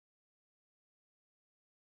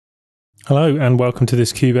Hello and welcome to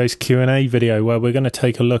this Cubase Q&A video where we're going to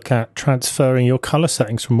take a look at transferring your color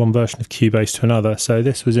settings from one version of Cubase to another. So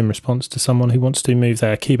this was in response to someone who wants to move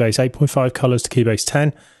their Cubase 8.5 colors to Cubase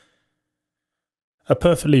 10. A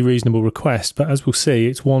perfectly reasonable request, but as we'll see,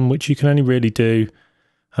 it's one which you can only really do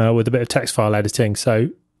with a bit of text file editing. So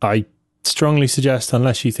I strongly suggest,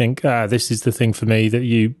 unless you think, this is the thing for me, that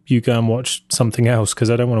you go and watch something else,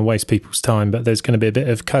 because I don't want to waste people's time. But there's going to be a bit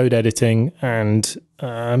of code editing and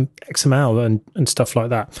XML and stuff like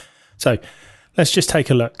that. So let's just take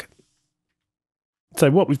a look. So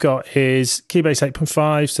what we've got is Cubase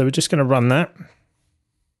 8.5. So we're just going to run that.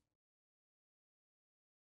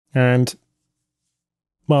 And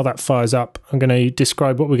while that fires up, I'm going to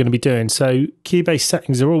describe what we're going to be doing. So Cubase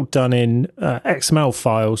settings are all done in XML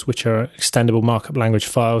files, which are extendable markup language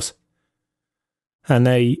files. And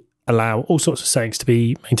they allow all sorts of settings to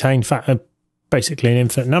be maintained. In fact, basically an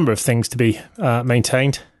infinite number of things to be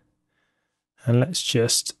maintained. And let's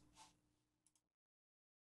just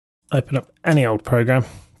open up any old program.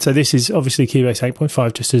 So this is obviously Cubase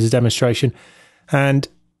 8.5, just as a demonstration. And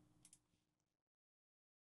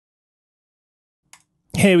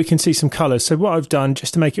here we can see some colors. So what I've done,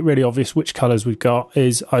 just to make it really obvious which colors we've got,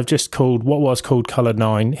 is I've just called what was called color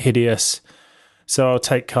 9 hideous. So I'll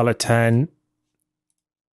take color 10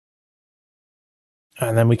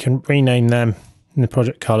 and then we can rename them in the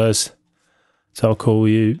project colors. So I'll call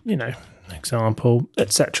you, example,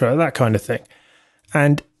 etc., that kind of thing.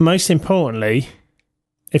 And most importantly,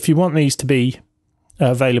 if you want these to be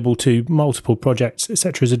available to multiple projects,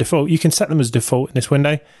 etc., as a default, you can set them as default in this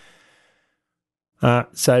window.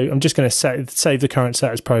 So I'm just going to save the current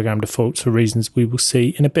set as program defaults for reasons we will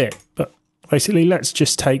see in a bit. But basically, let's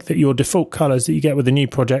just take that your default colors that you get with a new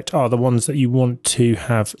project are the ones that you want to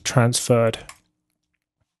have transferred.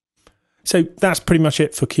 So that's pretty much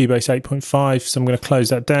it for Cubase 8.5. So I'm going to close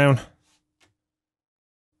that down.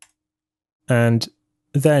 And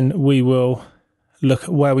then we will look at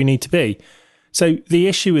where we need to be. So the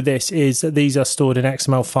issue with this is that these are stored in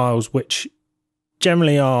XML files, which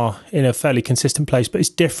generally are in a fairly consistent place, but it's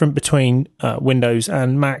different between Windows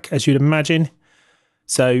and Mac, as you'd imagine.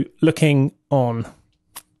 So looking on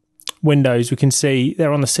Windows, we can see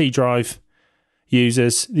they're on the C drive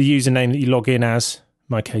users, the username that you log in as,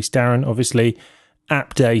 in my case Darren, obviously,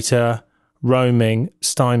 app data, roaming,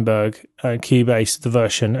 Steinberg, Cubase, the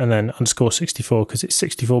version, and then _64 because it's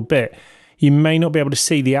 64-bit. You may not be able to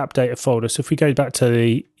see the app data folder. So if we go back to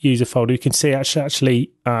the user folder, you can see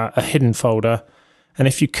actually a hidden folder. And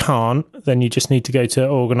if you can't, then you just need to go to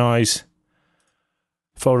Organize,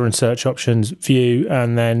 Folder and Search Options, View,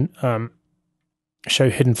 and then Show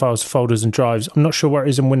Hidden Files, Folders and Drives. I'm not sure where it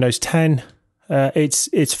is in Windows 10.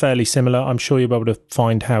 It's fairly similar. I'm sure you'll be able to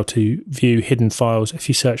find how to view hidden files if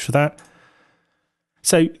you search for that.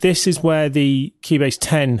 So this is where the Cubase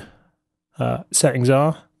 10 settings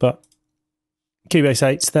are, but Cubase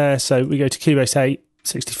 8's there. So we go to Cubase 8,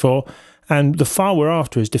 64, and the file we're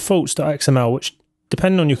after is defaults.xml, which,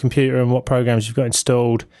 depending on your computer and what programs you've got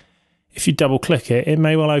installed, if you double click it, it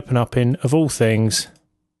may well open up in, of all things,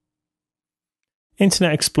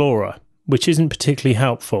 Internet Explorer, which isn't particularly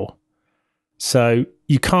helpful. So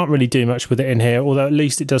you can't really do much with it in here, although at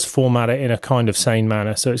least it does format it in a kind of sane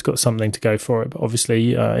manner. So it's got something to go for it. But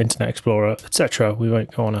obviously, Internet Explorer, etc., we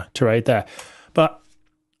won't go on a tirade there. But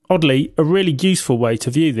oddly, a really useful way to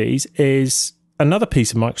view these is another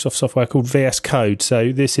piece of Microsoft software called VS Code.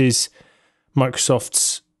 So this is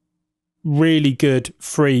Microsoft's really good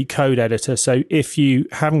free code editor. So if you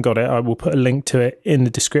haven't got it, I will put a link to it in the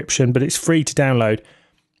description, but it's free to download.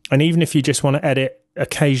 And even if you just want to edit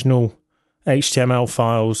occasional HTML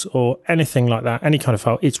files or anything like that, any kind of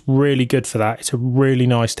file, it's really good for that. It's a really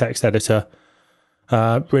nice text editor,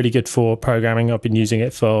 really good for programming. I've been using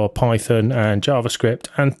it for Python and JavaScript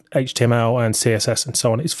and HTML and CSS and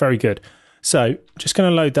so on. It's very good. So just going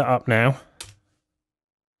to load that up now,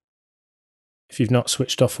 if you've not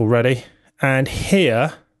switched off already. And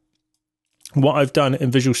here, what I've done in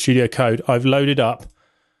Visual Studio Code, I've loaded up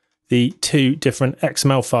the two different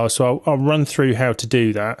XML files. So I'll run through how to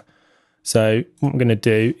do that. So what I'm going to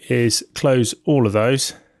do is close all of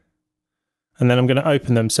those, and then I'm going to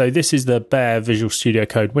open them. So this is the bare Visual Studio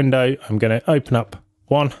Code window. I'm going to open up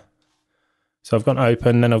one. So I've gone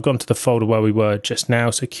open, then I've gone to the folder where we were just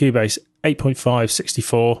now. So Cubase 8.5,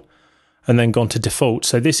 64, and then gone to default.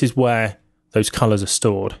 So this is where those colors are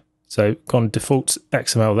stored. So gone defaults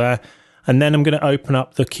XML there. And then I'm going to open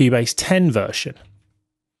up the Cubase 10 version.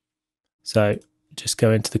 So just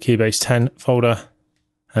go into the Cubase 10 folder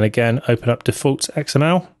and again, open up defaults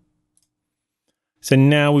XML. So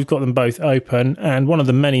now we've got them both open, and one of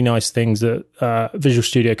the many nice things that Visual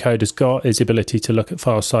Studio Code has got is the ability to look at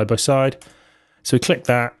files side by side. So we click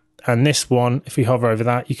that, and this one, if we hover over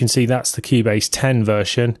that, you can see that's the Cubase 10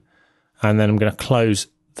 version, and then I'm going to close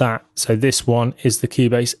that. So this one is the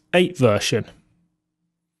Cubase 8 version.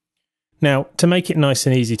 Now, to make it nice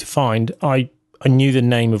and easy to find, I knew the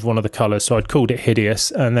name of one of the colours, so I'd called it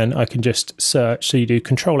Hideous, and then I can just search. So you do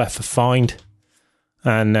Control F for find,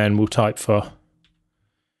 and then we'll type for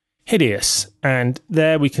Hideous, and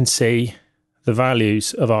there we can see the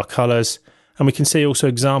values of our colours, and we can see also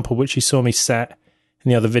example, which you saw me set in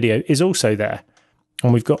the other video, is also there,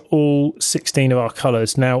 and we've got all 16 of our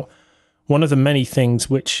colours. Now, one of the many things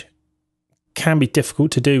which can be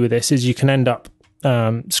difficult to do with this is you can end up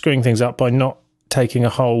screwing things up by not taking a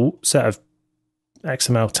whole set of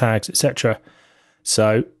XML tags, etc.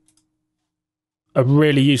 So a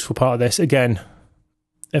really useful part of this, again,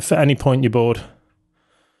 if at any point you're bored,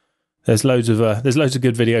 there's loads of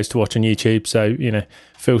good videos to watch on YouTube, so you know,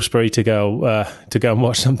 feel free to go and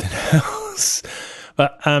watch something else.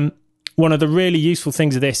 But one of the really useful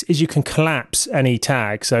things of this is you can collapse any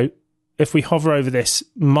tag. So if we hover over this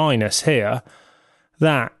minus here,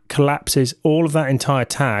 that collapses all of that entire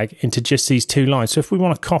tag into just these two lines. So if we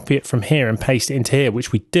want to copy it from here and paste it into here,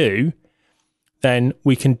 which we do, then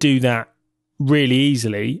we can do that really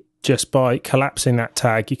easily just by collapsing that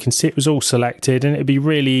tag. You can see it was all selected, and it'd be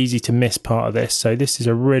really easy to miss part of this. So this is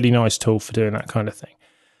a really nice tool for doing that kind of thing.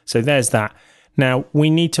 So there's that. Now we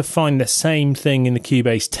need to find the same thing in the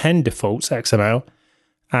Cubase 10 defaults XML,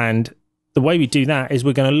 and the way we do that is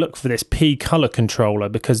we're going to look for this P color controller,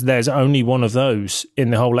 because there's only one of those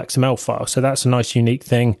in the whole XML file. So that's a nice unique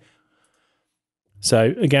thing.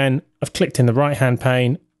 So again, I've clicked in the right hand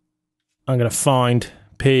pane. I'm going to find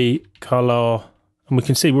P color, and we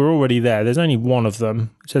can see we're already there. There's only one of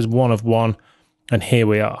them. It says one of one, and here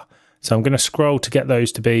we are. So I'm going to scroll to get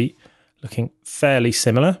those to be looking fairly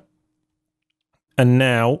similar. And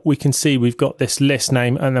now we can see we've got this list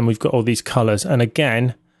name, and then we've got all these colors. And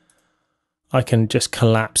again, I can just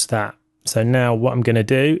collapse that. So now what I'm going to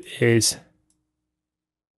do is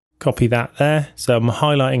copy that there. So I'm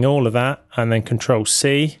highlighting all of that, and then Control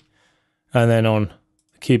C, and then on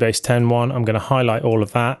the Cubase 10 one, I'm going to highlight all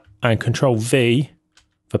of that and Control V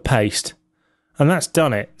for paste. And that's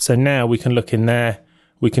done it. So now we can look in there.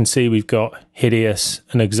 We can see we've got Hideous,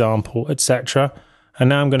 an example, etc. And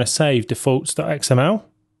now I'm going to save defaults.xml.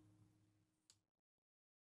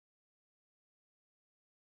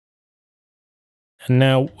 And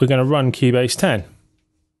now we're going to run Cubase 10.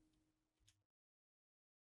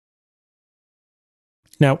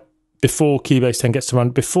 Now, before Cubase 10 gets to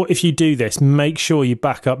run, if you do this, make sure you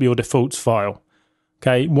back up your defaults file.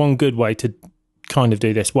 Okay, one good way to kind of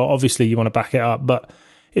do this, well, obviously you want to back it up, but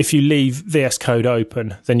if you leave VS Code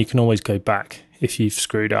open, then you can always go back if you've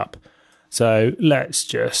screwed up. So let's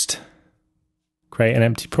just create an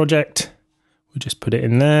empty project. We'll just put it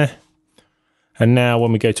in there. And now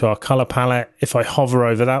when we go to our color palette, if I hover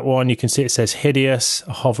over that one, you can see it says Hideous.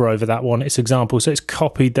 I hover over that one, it's example. So it's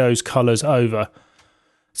copied those colors over.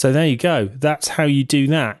 So there you go. That's how you do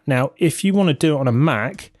that. Now, if you want to do it on a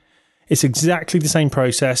Mac, it's exactly the same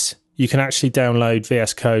process. You can actually download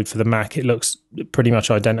VS Code for the Mac. It looks pretty much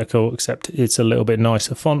identical, except it's a little bit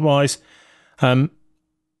nicer font-wise.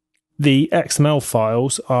 The XML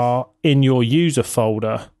files are in your user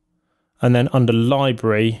folder, and then under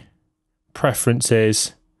Library,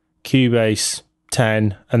 Preferences, Cubase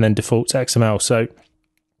 10, and then Defaults XML. So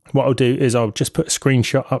what I'll do is I'll just put a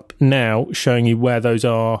screenshot up now showing you where those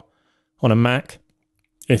are on a Mac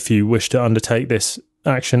if you wish to undertake this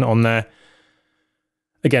action on there.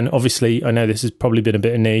 Again, obviously, I know this has probably been a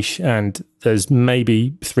bit of niche, and there's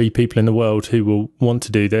maybe 3 people in the world who will want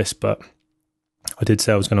to do this, but I did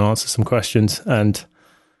say I was going to answer some questions, and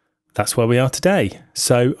that's where we are today.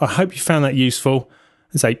 So I hope you found that useful.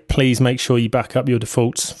 Say, please make sure you back up your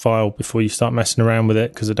defaults file before you start messing around with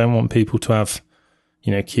it, because I don't want people to have,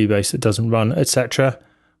 you know, Cubase that doesn't run, etc.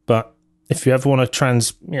 But if you ever want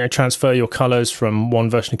to transfer your colors from one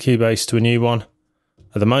version of Cubase to a new one,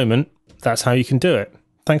 at the moment, that's how you can do it.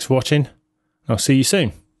 Thanks for watching. I'll see you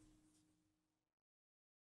soon.